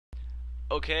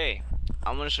Okay,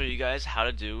 I'm going to show you guys how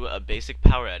to do a basic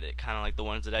power edit, kind of like the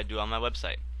ones that I do on my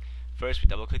website. First, we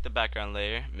double click the background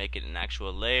layer, make it an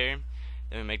actual layer,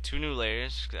 then we make two new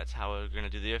layers, 'cause that's how we're going to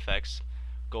do the effects.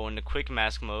 Go into quick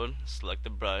mask mode, select the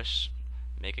brush,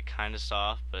 make it kind of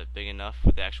soft but big enough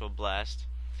for the actual blast,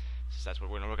 since that's what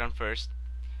we're going to work on first.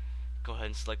 Go ahead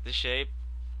and select the shape.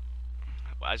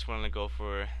 I just want to go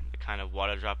for the kind of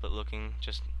water droplet looking,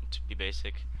 just to be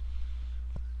basic,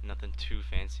 nothing too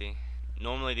fancy.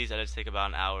 Normally these edits take about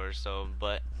an hour or so,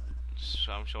 but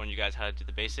so I'm showing you guys how to do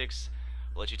the basics.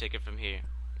 I'll let you take it from here.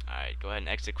 Alright, go ahead and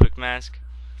exit quick mask,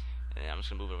 and I'm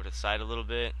just going to move over to the side a little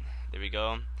bit. There we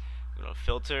go. I'm going to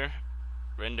filter,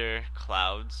 render,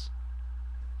 clouds.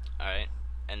 Alright,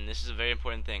 and this is a very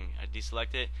important thing. I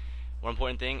deselect it. One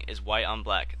important thing is white on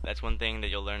black. That's one thing that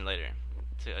you'll learn later.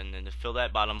 And then to fill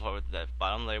that bottom part with that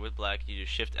bottom layer with black, you do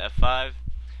Shift F5,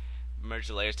 merge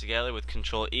the layers together with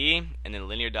Control E, and then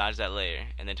linear dodge that layer,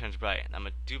 and then it turns bright. And I'm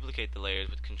going to duplicate the layers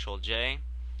with Control J.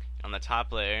 On the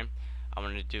top layer, I'm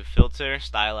going to do filter,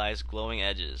 stylize, glowing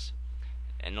edges.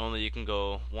 And normally you can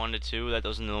go 1 to 2.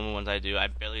 Those are the normal ones I do. I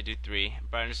barely do 3.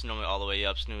 Brightness is normally all the way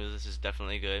up. This is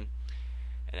definitely good.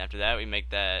 And after that, we make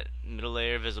that middle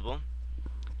layer visible.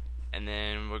 And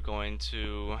then we're going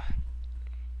to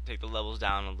take the levels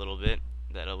down a little bit.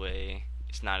 That way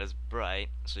it's not as bright,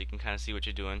 so you can kind of see what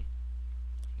you're doing.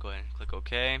 Go ahead and click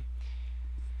OK.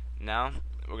 Now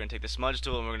we're going to take the smudge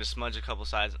tool and we're going to smudge a couple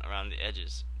sides around the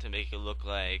edges to make it look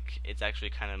like it's actually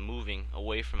kind of moving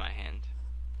away from my hand.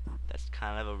 That's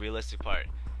kind of a realistic part.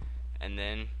 And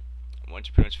then once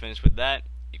you're pretty much finished with that,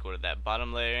 you go to that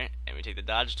bottom layer and we take the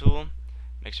dodge tool,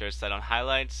 make sure it's set on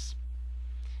highlights,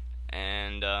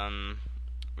 and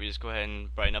we just go ahead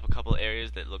and brighten up a couple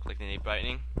areas that look like they need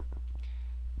brightening.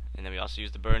 And then we also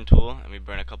use the burn tool and we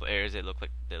burn a couple areas that look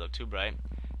like they look too bright.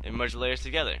 And merge the layers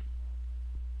together.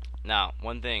 Now,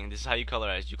 one thing, this is how you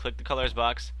colorize. You click the colors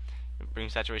box, and bring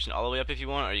saturation all the way up if you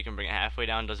want, or you can bring it halfway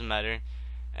down, doesn't matter.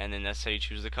 And then that's how you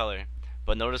choose the color.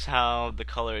 But notice how the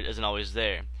color isn't always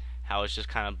there, how it's just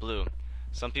kind of blue.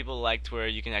 Some people like to where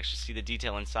you can actually see the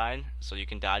detail inside, so you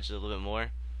can dodge it a little bit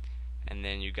more. And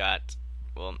then you got,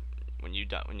 well, when you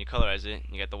colorize it,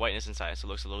 you got the whiteness inside, so it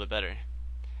looks a little bit better.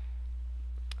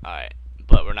 Alright,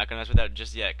 but we're not going to mess with that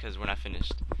just yet because we're not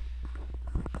finished.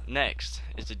 Next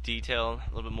is to detail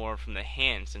a little bit more from the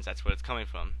hand, since that's where it's coming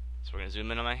from. So we're going to zoom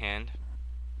in on my hand,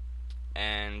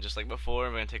 and just like before,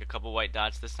 we're going to take a couple white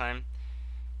dots this time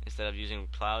instead of using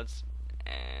clouds,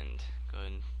 and go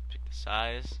ahead and pick the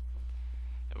size.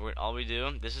 And all we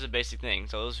do, this is a basic thing,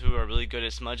 so those who are really good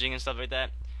at smudging and stuff like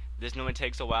that, this normally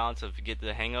takes a while to get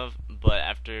the hang of, but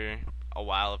after a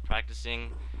while of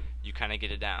practicing, you kind of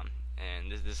get it down.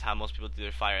 And this is how most people do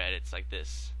their fire edits, like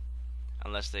this,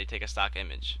 unless they take a stock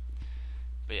image.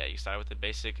 But yeah, you start with the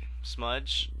basic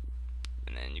smudge,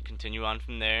 and then you continue on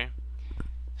from there.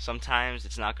 Sometimes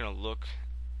it's not going to look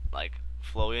like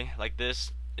flowy like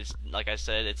this. It's like I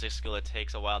said, it's a skill that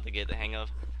takes a while to get the hang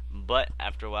of, but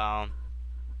after a while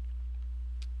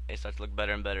it starts to look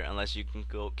better and better, unless you can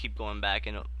keep going back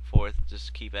and forth,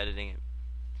 just keep editing it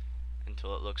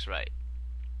until it looks right.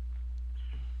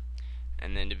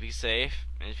 And then to be safe,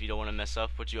 and if you don't want to mess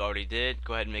up what you already did,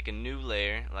 go ahead and make a new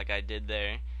layer like I did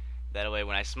there. That way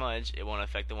when I smudge, it won't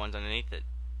affect the ones underneath it.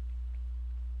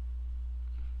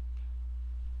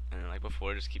 And then like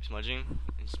before, just keep smudging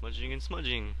and smudging and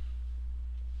smudging.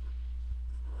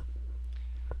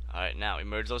 Alright, now we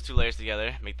merge those two layers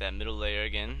together, make that middle layer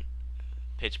again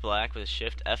pitch black with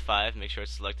Shift F5, make sure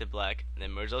it's selected black, and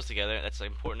then merge those together. That's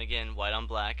important again, white on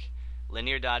black.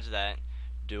 Linear dodge that.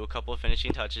 Do a couple of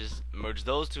finishing touches, merge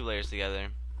those two layers together.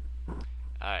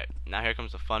 Alright, now here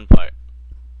comes the fun part.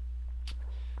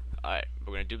 Alright,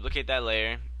 we're going to duplicate that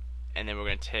layer, and then we're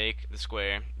going to take the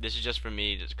square. This is just for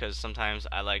me, just because sometimes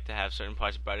I like to have certain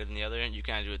parts brighter than the other. You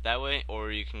can either do it that way,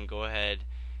 or you can go ahead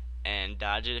and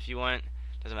dodge it if you want.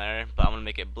 Doesn't matter, but I'm going to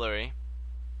make it blurry,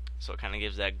 so it kind of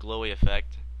gives that glowy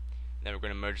effect. Then we're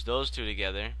going to merge those two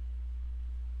together,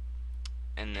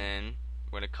 and then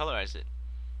we're going to colorize it.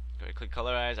 Go ahead, click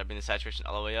colorize. I bring the saturation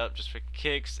all the way up just for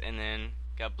kicks, and then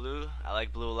got blue. I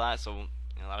like blue a lot, so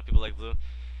a lot of people like blue.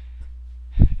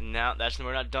 And now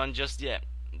we're not done just yet.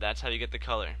 That's how you get the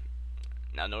color.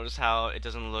 Now notice how it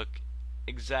doesn't look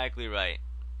exactly right,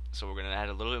 so we're gonna add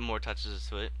a little bit more touches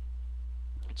to it,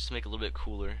 just to make it a little bit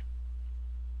cooler.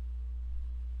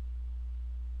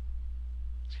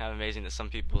 It's kind of amazing that some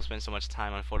people spend so much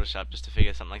time on Photoshop just to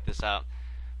figure something like this out.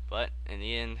 But in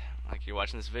the end, like, you're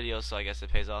watching this video, so I guess it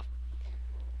pays off.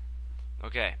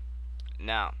 Okay,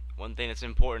 now one thing that's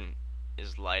important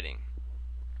is lighting.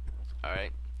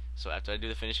 Alright, so after I do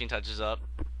the finishing touches up,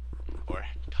 or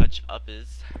touch up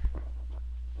is.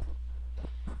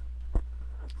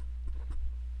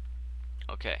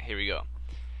 Okay, here we go.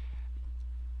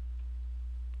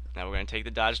 Now we're going to take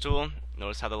the dodge tool.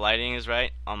 Notice how the lighting is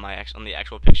right on the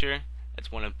actual picture.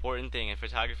 That's one important thing in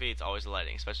photography. It's always the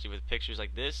lighting, especially with pictures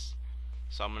like this.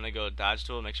 So I'm going to go dodge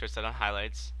tool, make sure it's set on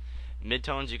highlights.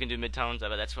 Midtones, you can do midtones,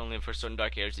 but that's only for certain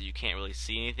dark areas that you can't really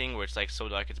see anything, where it's like so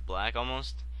dark it's black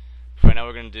almost. But right now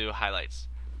we're going to do highlights.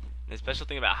 And the special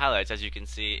thing about highlights, as you can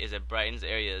see, is it brightens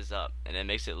areas up, and it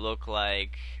makes it look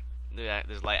like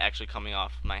there's light actually coming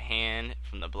off my hand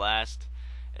from the blast,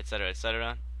 etc.,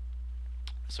 etc.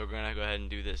 So we're going to go ahead and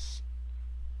do this.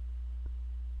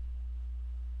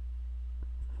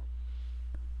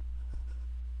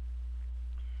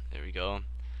 There we go.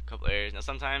 A couple areas. Now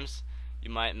sometimes you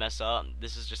might mess up.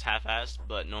 This is just half-assed,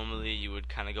 but normally you would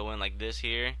kind of go in like this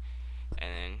here, and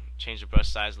then change the brush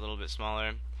size a little bit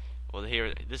smaller. Well,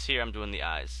 this here I'm doing the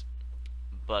eyes,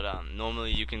 but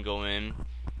normally you can go in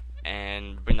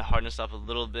and bring the hardness up a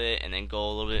little bit, and then go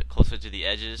a little bit closer to the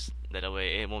edges. That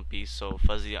way it won't be so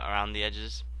fuzzy around the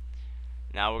edges.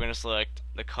 Now we're going to select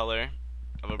the color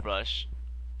of a brush,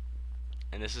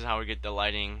 and this is how we get the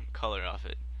lighting color off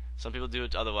it. Some people do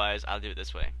it otherwise. I'll do it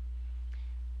this way.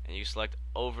 And you select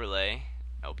overlay,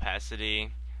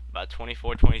 opacity, about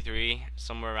 24, 23,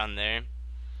 somewhere around there.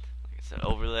 Like I said,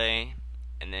 overlay,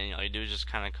 and then all you do is just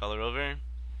kind of color over,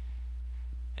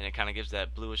 and it kind of gives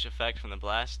that bluish effect from the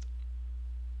blast.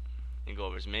 You go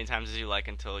over as many times as you like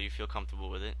until you feel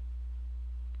comfortable with it.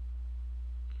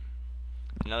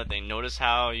 Another thing, notice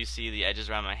how you see the edges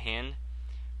around my hand.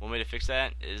 One way to fix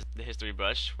that is the history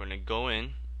brush. We're going to go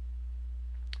in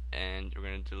and we're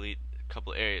going to delete a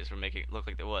couple areas or make it look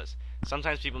like there was.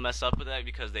 Sometimes people mess up with that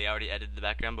because they already edited the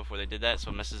background before they did that, so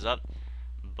it messes up.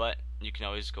 But you can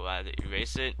always go either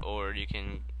erase it, or you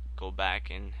can go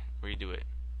back and redo it.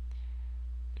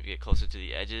 If you get closer to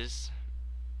the edges,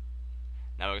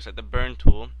 now we're going to select the burn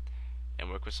tool and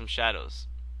work with some shadows.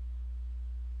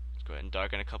 Let's go ahead and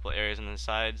darken a couple areas on the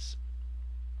sides.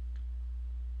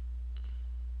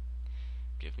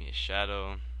 Give me a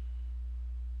shadow.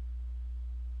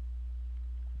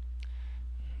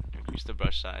 Increase the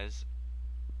brush size.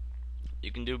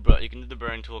 You can do the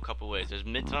burn tool a couple ways. There's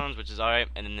midtones, which is alright,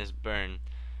 and then there's burn.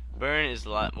 Burn is a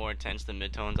lot more intense than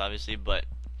midtones, obviously, but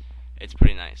it's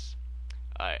pretty nice.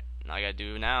 Alright, now all I gotta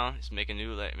do now is make a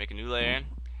new layer.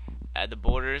 Add the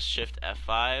borders, Shift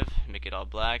F5, make it all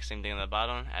black. Same thing on the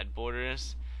bottom. Add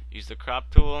borders. Use the crop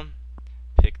tool.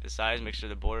 Pick the size. Make sure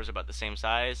the borders are about the same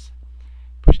size.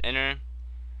 Push Enter.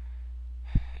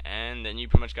 And then you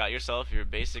pretty much got yourself your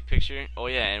basic picture. Oh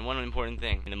yeah, and one important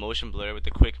thing, the motion blur with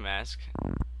the quick mask.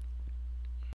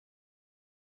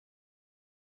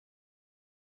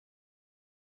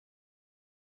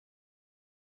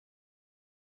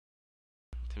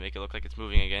 To make it look like it's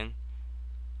moving again.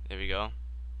 There we go.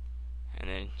 And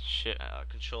then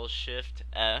Control Shift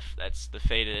F, that's the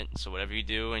fade it. So whatever you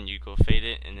do, and you go fade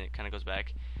it, and it kind of goes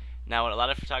back. Now what a lot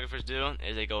of photographers do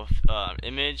is they go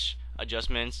image,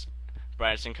 adjustments,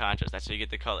 brightness and contrast. That's how you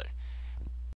get the color.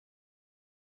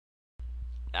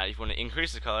 Now if you want to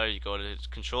increase the color, you go to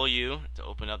Control U to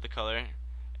open up the color,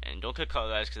 and don't click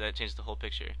colorize because that changes the whole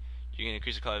picture. You can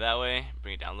increase the color that way,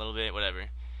 bring it down a little bit, whatever.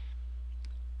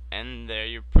 And there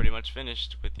you're pretty much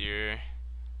finished with your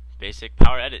basic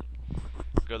power edit.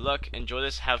 Good luck, enjoy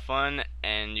this, have fun,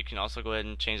 and you can also go ahead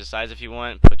and change the size if you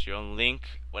want, put your own link,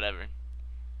 whatever.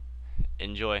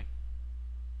 Enjoy.